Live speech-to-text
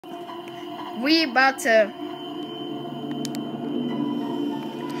We about to.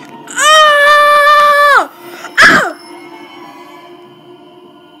 Oh! Oh!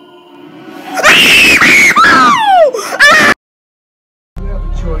 You have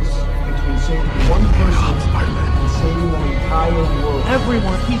a choice between saving one person and saving an entire world.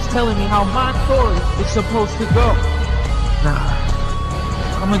 Everyone keeps telling me how my story is supposed to go. Nah,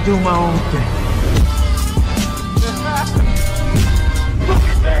 I'm gonna do my own thing.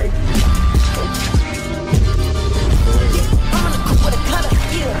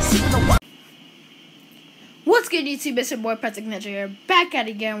 What's good, YouTube? It's your boy Patrick Ninja here, back at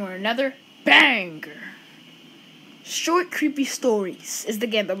it again with another banger. Short Creepy Stories is the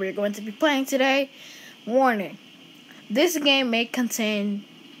game that we're going to be playing today. Warning: this game may contain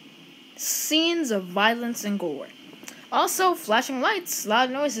scenes of violence and gore. Also, flashing lights, loud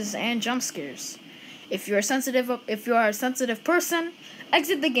noises, and jump scares. If you are a sensitive person,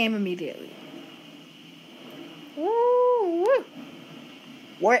 exit the game immediately. Woo!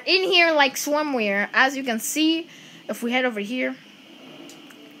 We're in here like swimwear. As you can see, if we head over here,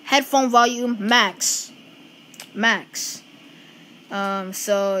 headphone volume max.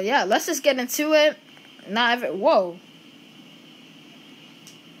 So yeah, let's just get into it. Whoa.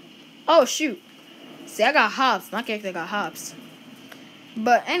 Oh shoot. See, I got hops. My character got hops.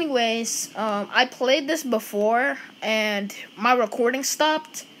 But anyways, I played this before and my recording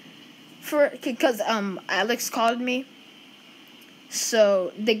stopped because Alex called me.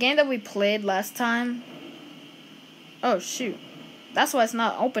 So the game that we played last time. Oh shoot. That's why it's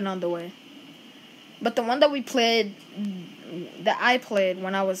not open on the way. But the one that we played, that I played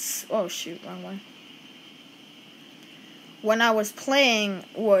when I was, oh shoot, wrong one. When I was playing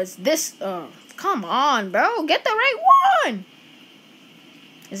was this, come on, bro, get the right one.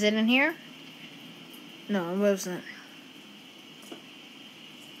 Is it in here? No, it wasn't.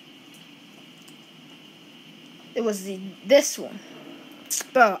 It was this one.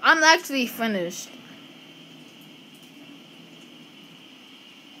 Bro, I'm actually finished.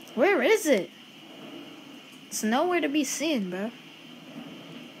 Where is it? It's nowhere to be seen, bro.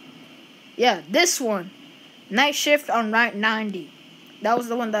 Yeah, this one. Night Shift on Route 90. That was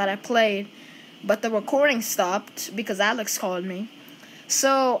the one that I played. But the recording stopped because Alex called me.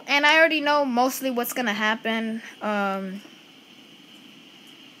 So, and I already know mostly what's gonna happen.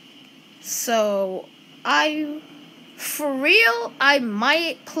 So, for real, I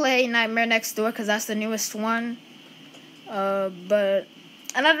might play Nightmare Next Door because that's the newest one.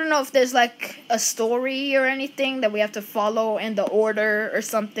 And I don't know if there's like a story or anything that we have to follow in the order or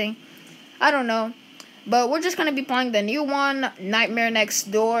something. I don't know. But we're just going to be playing the new one, Nightmare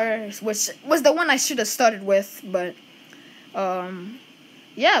Next Door, which was the one I should have started with. But,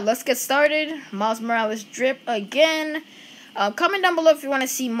 yeah, let's get started. Miles Morales drip again. Comment down below if you want to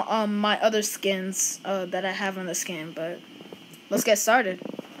see my other skins that I have on the skin. But let's get started.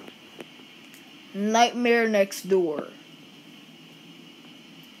 Nightmare Next Door.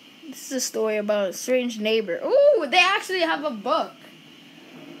 This is a story about a strange neighbor. Ooh, they actually have a book.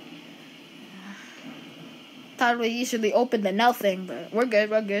 Thought we usually open the now thing, but we're good,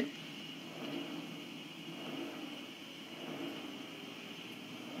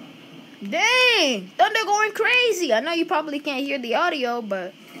 Dang! Thunder going crazy! I know you probably can't hear the audio,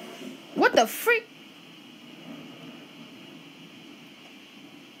 but what the freak?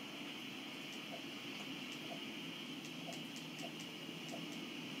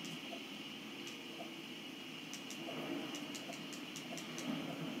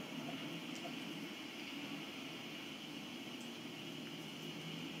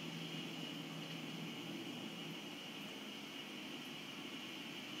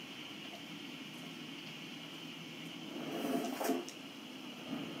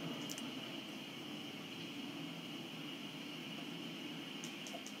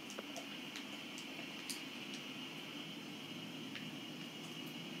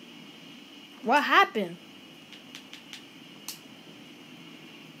 What happened?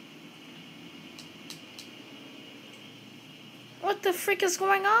 What the frick is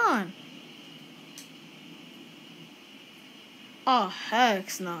going on? Oh,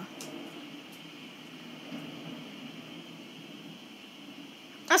 heck no.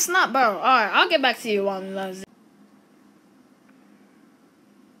 That's not, bro. Alright, I'll get back to you on those.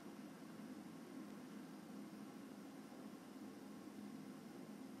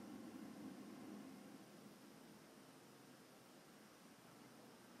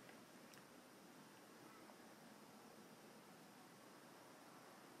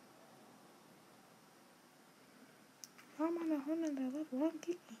 I'm on a whole nother level. I'm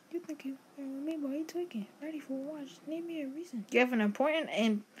geeky. You think you with me, boy? You tweaking? Ready for a watch? Name me a reason. You have an important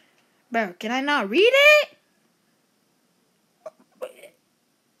and Bro, can I not read it?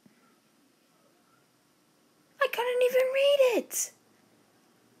 I couldn't even read it.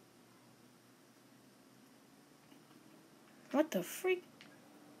 What the freak?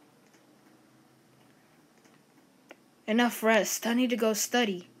 Enough rest. I need to go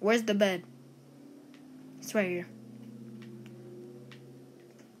study. Where's the bed? It's right here.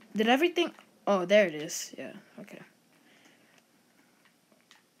 Did everything... Oh, there it is. Yeah, okay.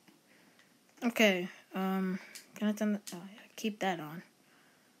 Okay, can I turn the... Oh, yeah, keep that on.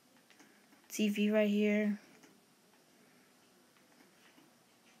 TV right here.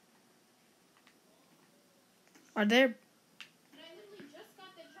 Are there...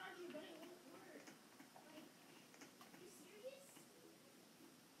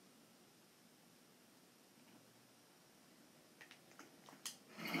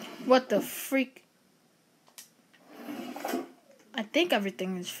 What the freak? I think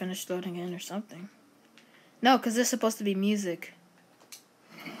everything is finished loading in or something. No, because there's supposed to be music.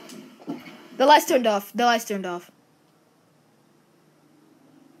 The lights turned off. The lights turned off.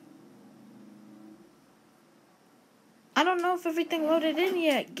 I don't know if everything loaded in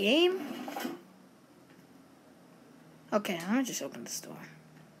yet, game. Okay, I'm gonna just open this door.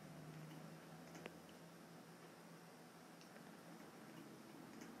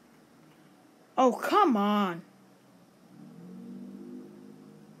 Oh, come on.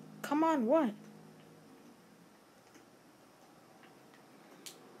 Come on, what?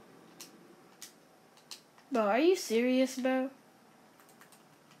 Bro, are you serious, bro?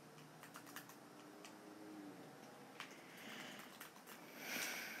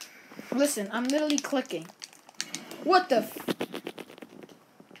 Listen, I'm literally clicking. What the f...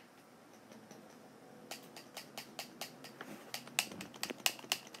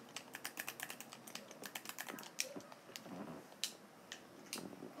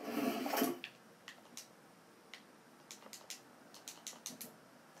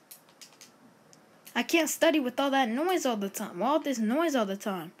 I can't study with all that noise all the time. All this noise all the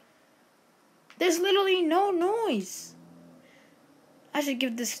time. There's literally no noise. I should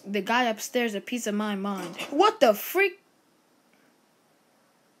give the guy upstairs a piece of my mind. What the freak?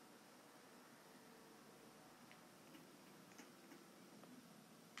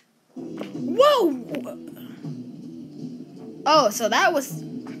 Whoa! Oh, so that was...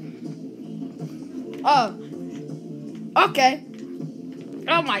 Oh. Okay.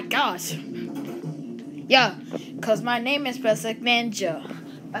 Oh my gosh. Yeah, because my name is Perfect Ninja.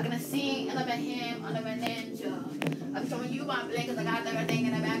 I'm gonna sing, and I'm a him, and I'm a ninja. I'm showing you my blink, because I got everything,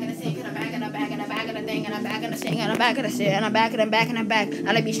 and I'm back, and I sing, and I'm back, and I'm back, and I'm back, and I thing, and I'm back, and I sing, and I'm back, and I sing, and I'm back, and I'm back, and I'm back. And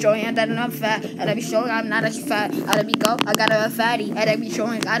I be showing that I'm fat, and I be showing I'm not as fat. And I be go, I got a fatty, and I be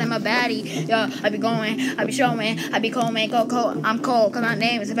showing God I'm a baddie. Yeah, I be going, I be showing, I be combing, go cold. I'm cold, because my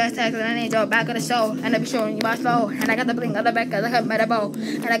name is the best tag, and I need your back of the show. And I be showing you my flow, and I got the blink on the back, because I have my bow,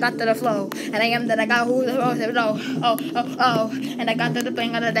 and I got to the flow, and I am that I got who the rose of oh, and I got to the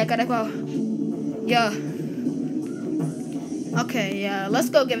blink on the deck of the quo. Yeah. Okay, yeah, let's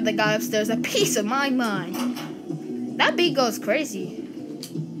go give the guy upstairs a piece of my mind. That beat goes crazy.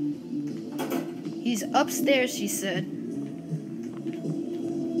 He's upstairs, she said.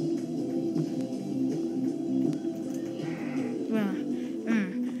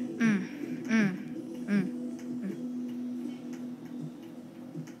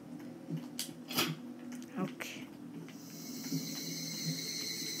 Okay.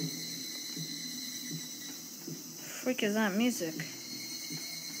 Freak is that music?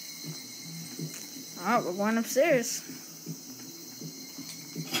 Alright, we're going upstairs.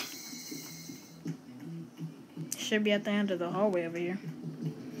 Should be at the end of the hallway over here.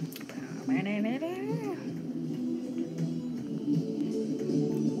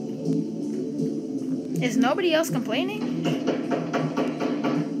 Is nobody else complaining?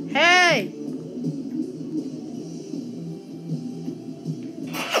 Hey!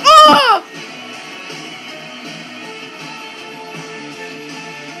 Oh!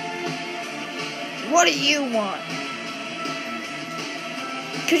 What do you want?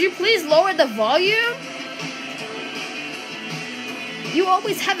 Could you please lower the volume? You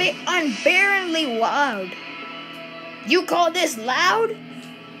always have it unbearably loud. You call this loud?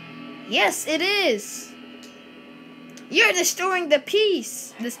 Yes, it is. You're disturbing the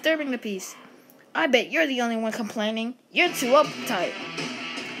peace. I bet you're the only one complaining. You're too uptight.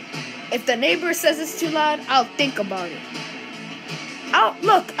 If the neighbor says it's too loud, I'll think about it.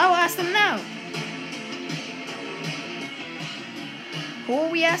 I'll ask them now. Who are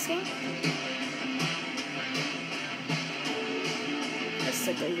we asking? Let's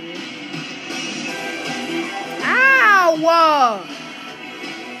take a look. Ow!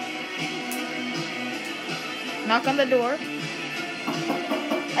 Knock on the door.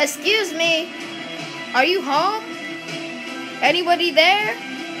 Excuse me. Are you home? Anybody there?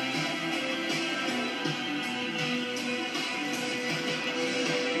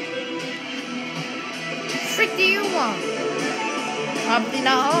 Frick do you want? Probably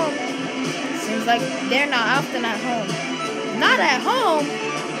not home. Seems like they're not often at home. Not at home?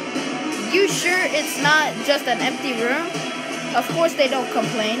 You sure it's not just an empty room? Of course they don't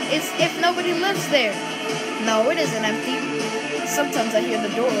complain. It's if nobody lives there. No, it isn't empty. Sometimes I hear the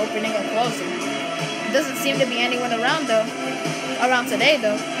door opening and closing. Doesn't seem to be anyone around though. Around today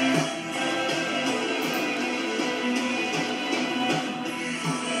though.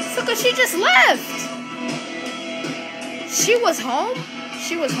 So cause she just left. She was home?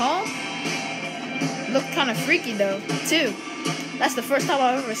 She was home? Looked kind of freaky though, too. That's the first time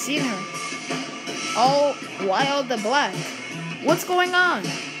I've ever seen her. All wild the black. What's going on?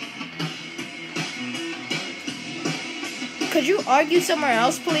 Could you argue somewhere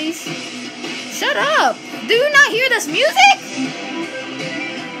else, please? Shut up! Do you not hear this music?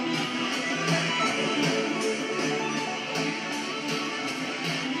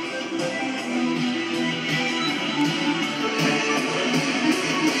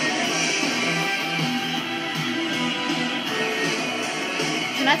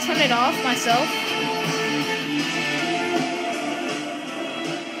 Can I turn it off myself?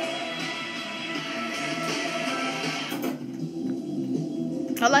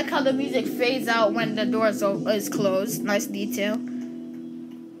 I like how the music fades out when the door is closed. Nice detail.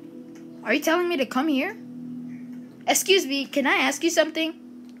 Are you telling me to come here? Excuse me, can I ask you something?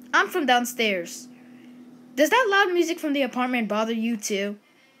 I'm from downstairs. Does that loud music from the apartment bother you too?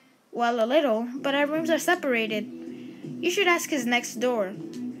 Well, a little, but our rooms are separated. You should ask his next door.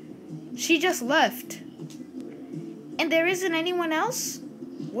 She just left. And there isn't anyone else?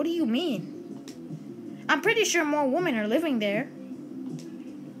 What do you mean? I'm pretty sure more women are living there.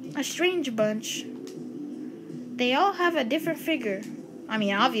 A strange bunch. They all have a different figure. I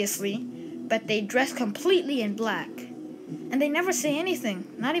mean, obviously. But they dress completely in black. And they never say anything.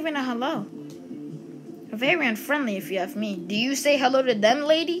 Not even a hello. Very unfriendly if you ask me. Do you say hello to them,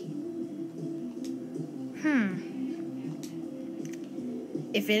 lady?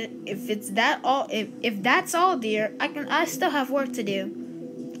 If that's all, dear, I still have work to do.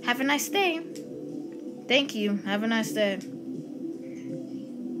 Have a nice day. Thank you. Have a nice day.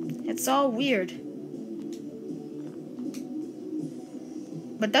 It's all weird.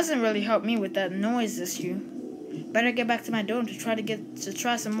 But doesn't really help me with that noise issue. Better get back to my dorm to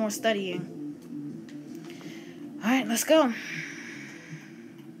try some more studying. Alright, let's go.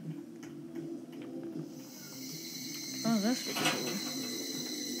 Oh, that's pretty cool.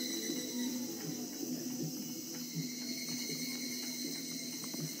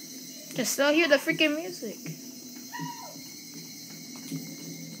 Can still hear the freaking music.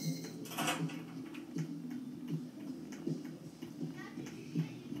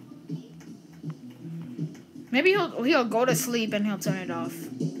 Maybe he'll go to sleep and he'll turn it off.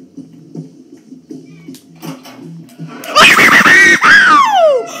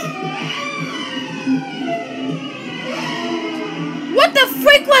 What the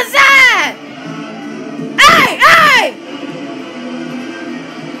freak was that? Hey! Hey!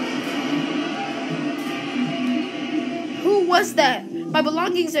 Who was that? My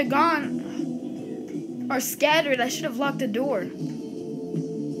belongings are gone. Or scattered. I should have locked the door.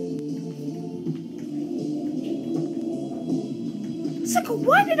 Sucker,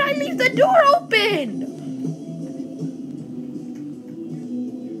 why did I leave the door open?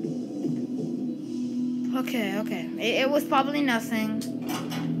 Okay. It was probably nothing.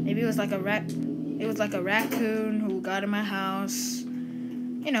 Maybe it was like a raccoon who got in my house.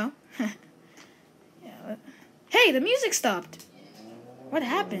 You know. Yeah. Hey, the music stopped. What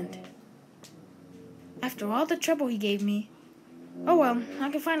happened? After all the trouble he gave me. Oh well, I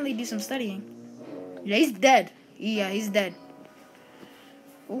can finally do some studying. Yeah, he's dead. Yeah, he's dead.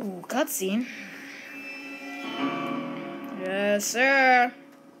 Ooh, cutscene. Yes, sir.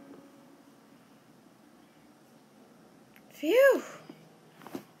 Phew.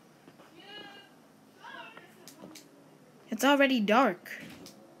 It's already dark.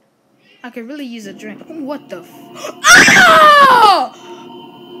 I could really use a drink. What the Ah!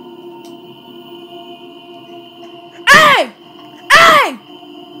 Hey! Hey!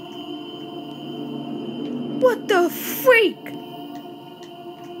 What the freak?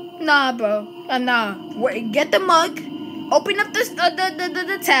 Nah, bro. Nah. Wait, get the mug, open up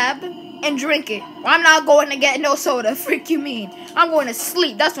the tab, and drink it. I'm not going to get no soda. Freak you mean? I'm going to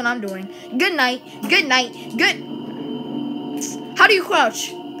sleep. That's what I'm doing. Good night. Good night. Good. How do you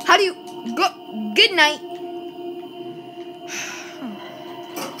crouch? How do you go? Good night.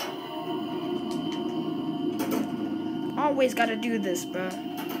 Always gotta do this, bro.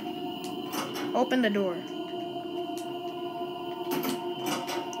 Open the door.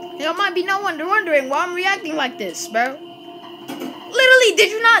 Y'all might be wondering why I'm reacting like this, bro. Literally,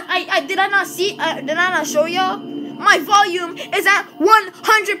 did you not? Did I not see? Did I not show y'all? My volume is at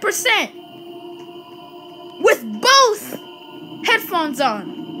 100% with both headphones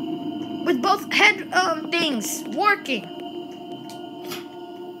on, with both things working.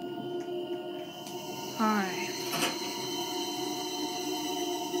 Alright.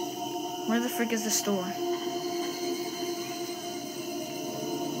 Where the frick is the store?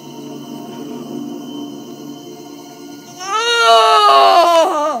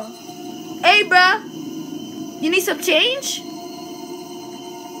 Oh! Hey, bruh. You need some change?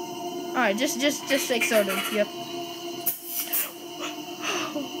 Alright, just take soda. Yep.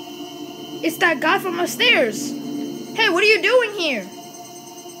 It's that guy from upstairs. Hey, what are you doing here?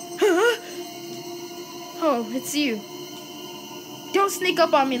 Huh? Oh, it's you. Don't sneak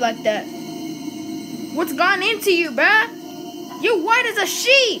up on me like that. What's gone into you, bruh? You're white as a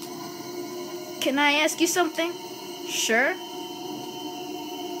sheet. Can I ask you something? Sure.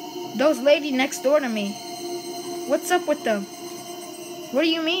 Those ladies next door to me. What's up with them? What do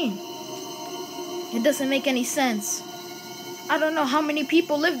you mean? It doesn't make any sense. I don't know how many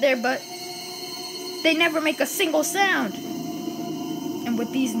people live there, but they never make a single sound. And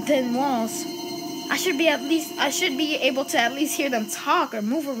with these thin walls, I should be able to at least hear them talk or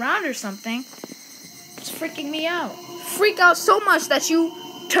move around or something. It's freaking me out. Freak out so much that you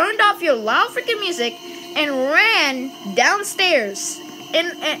turned off your loud freaking music and ran downstairs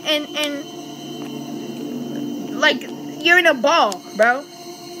and like you're in a ball, bro.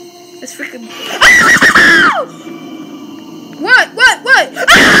 It's freaking. Ah! What?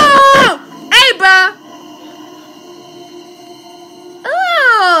 Ah! Hey, bro.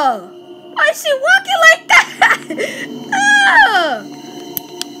 Oh, why is she walking like that? Oh.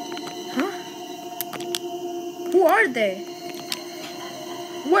 Huh? Who are they?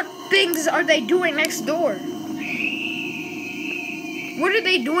 What things are they doing next door? What are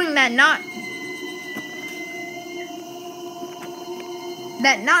they doing that not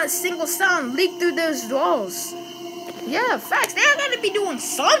a single sound leaked through those walls? Yeah, facts. They gotta be doing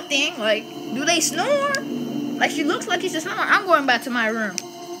something. Like, do they snore? Like, she looks like she's a snorer. I'm going back to my room.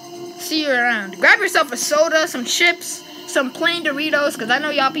 See you around. Grab yourself a soda, some chips, some plain Doritos, because I know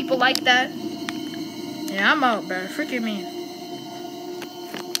y'all people like that. Yeah, I'm out, bro. Freaking me.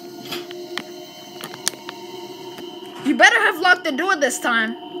 You better have locked the door this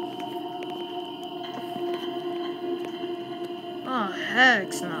time. Oh,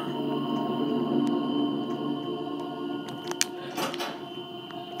 heck no.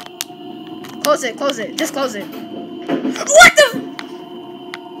 Close it. Just close it. What the?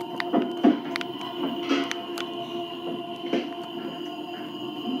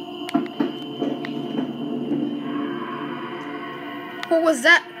 What was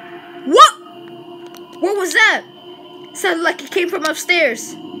that? What? What was that? Sounded like it came from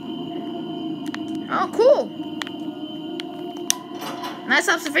upstairs. Oh, cool. Nice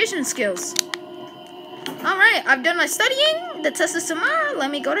observation skills. Alright, I've done my studying. The test is tomorrow.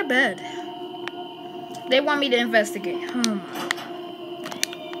 Let me go to bed. They want me to investigate. Can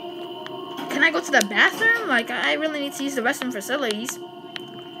I go to the bathroom? Like, I really need to use the restroom facilities.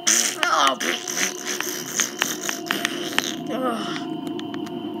 Oh.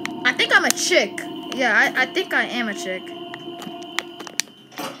 I think I'm a chick. Yeah, I think I am a chick.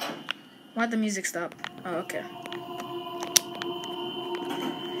 Why'd the music stop? Oh, okay.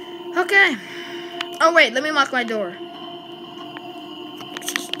 Okay. Oh, wait, let me lock my door.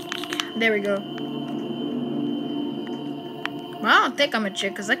 There we go. Well, I don't think I'm a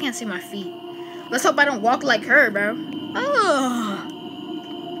chick, because I can't see my feet. Let's hope I don't walk like her, bro. Oh.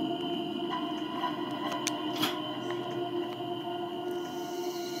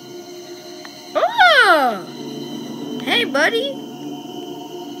 Oh. Hey, buddy.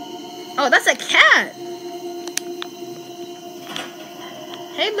 Oh, that's a cat.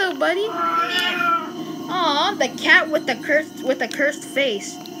 Hey, little buddy. Aw, the cat with the cursed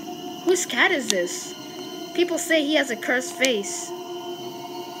face. Whose cat is this? People say he has a cursed face.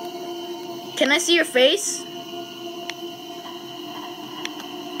 Can I see your face?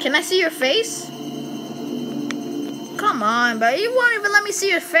 Can I see your face? Come on, but you won't even let me see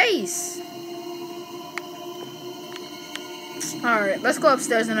your face. Alright, let's go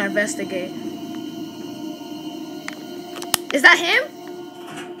upstairs and investigate. Is that him?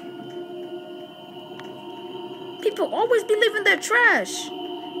 People always be leaving their trash.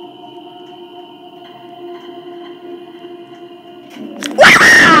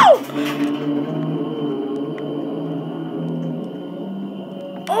 Wow!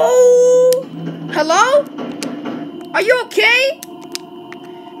 Oh! Hello? Are you okay?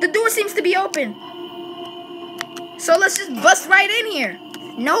 The door seems to be open. So let's just bust right in here.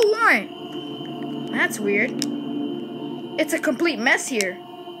 No warrant. That's weird. It's a complete mess here.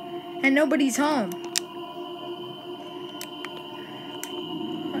 And nobody's home.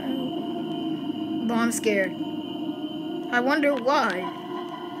 But I'm scared. I wonder why.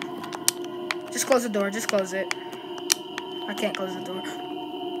 Just close the door. Just close it. I can't close the door.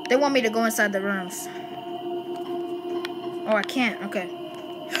 They want me to go inside the rooms. Oh, I can't. Okay.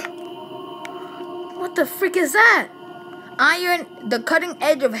 What the frick is that? Iron, the cutting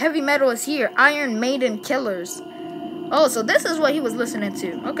edge of heavy metal is here. Iron Maiden Killers. Oh, so this is what he was listening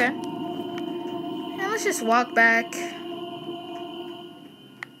to. Okay. Now let's just walk back.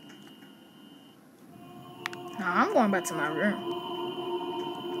 No, I'm going back to my room.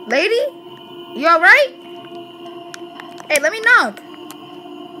 Lady? You alright? Hey, let me knock.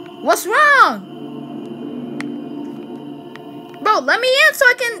 What's wrong? Bro, let me in so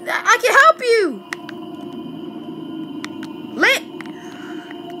I can help you.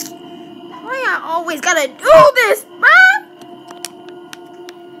 Why I always gotta do this, man?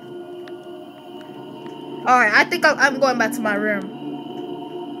 Alright, I think I'm going back to my room.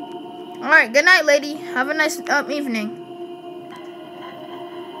 Alright, good night, lady. Have a nice evening.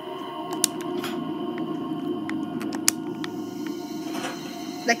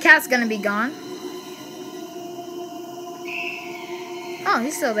 The cat's gonna be gone. Oh,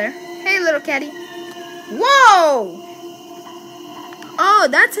 he's still there. Hey, little catty. Whoa! Oh,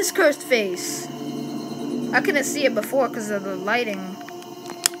 that's his cursed face. I couldn't see it before because of the lighting.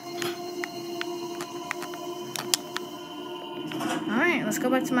 Alright, let's go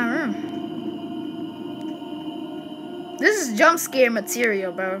back to my room. This is jump scare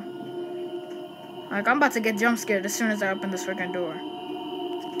material, bro. Like, I'm about to get jump scared as soon as I open this freaking door.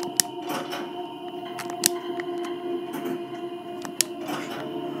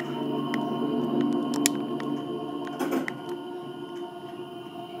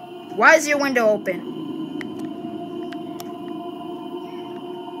 Why is your window open?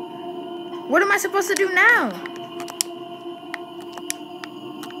 What am I supposed to do now?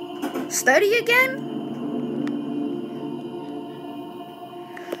 Study again?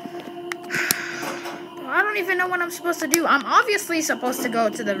 I don't even know what I'm supposed to do. I'm obviously supposed to go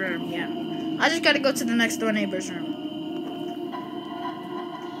to the room, yeah. I just gotta go to the next door neighbor's room.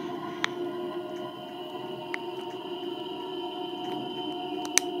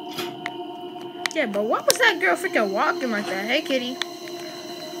 Yeah, but what was that girl freaking walking like that? Hey, kitty.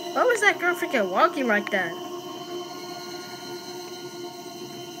 What was that girl freaking walking like that?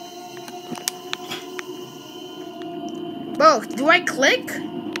 Bro, do I click?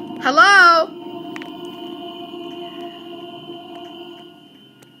 Hello?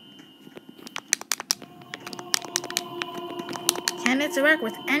 Can't interact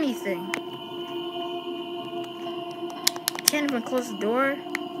with anything. Can't even close the door.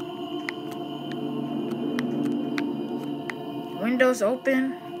 Windows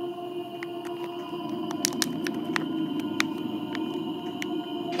open.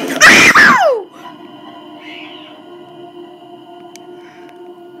 Ow!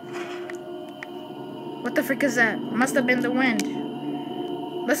 What the frick is that? Must have been the wind.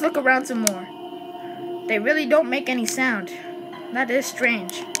 Let's look around some more. They really don't make any sound. That is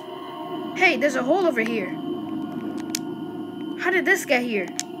strange. Hey, there's a hole over here. How did this get here?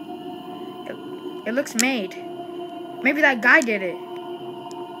 It looks made. Maybe that guy did it.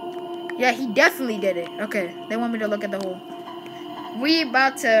 Yeah, he definitely did it. Okay, they want me to look at the hole. We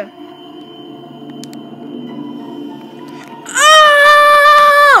about to...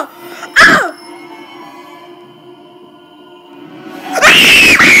 Oh! Oh!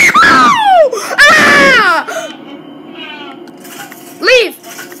 Ah! Leave!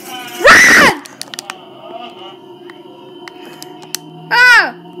 Run!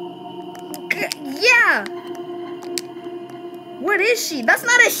 Ah! Yeah! What is she? That's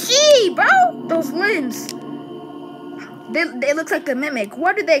not a she, bro! Those limbs. They look like a mimic.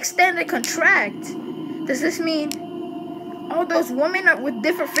 What do they extend and contract? Does this mean all those women are with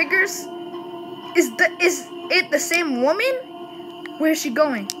different figures? Is it the same woman? Where is she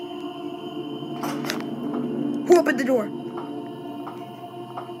going? Who opened the door?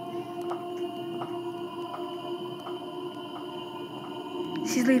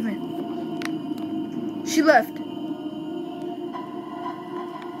 She's leaving. She left.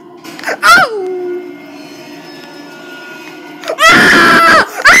 Oh! Ah!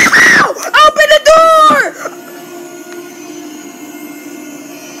 Ow! Open the door!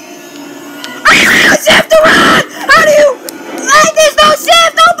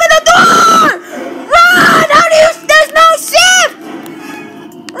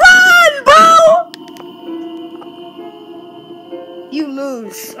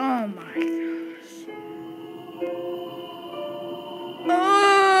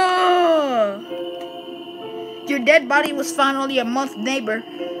 dead body was found only a month later.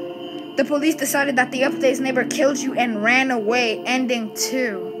 The police decided that the upstairs neighbor killed you and ran away, ending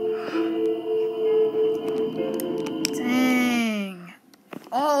 2. Dang.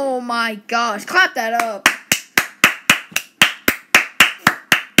 Oh my gosh. Clap that up.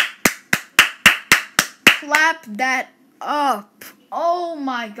 Clap that up. Oh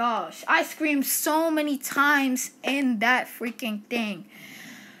my gosh. I screamed so many times in that freaking thing.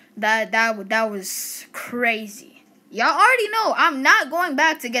 That was crazy. Y'all already know I'm not going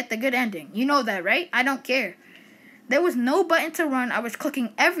back to get the good ending. You know that, right? I don't care. There was no button to run. I was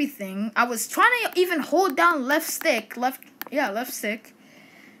clicking everything. I was trying to even hold down left stick. Left stick.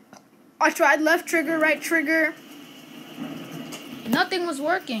 I tried left trigger, right trigger. Nothing was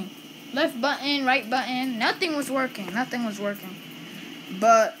working. Left button, right button. Nothing was working.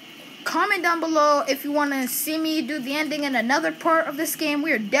 But comment down below if you want to see me do the ending in another part of this game.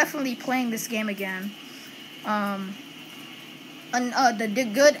 We are definitely playing this game again. The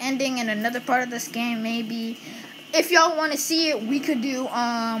good ending in another part of this game, maybe. If y'all want to see it, we could do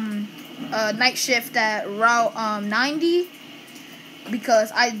night shift at Route 90,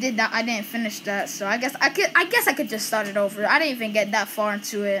 because I didn't finish that, so I guess I could just start it over. I didn't even get that far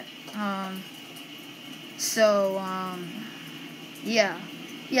into it.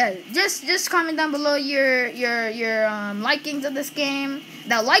 Yeah, just comment down below your likings of this game.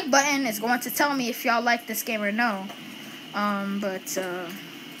 That like button is going to tell me if y'all like this game or no.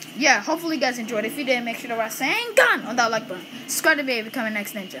 Yeah, hopefully you guys enjoyed. If you did, make sure to press saying gun on that like button. Subscribe to be become a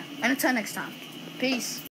next ninja. And until next time, peace.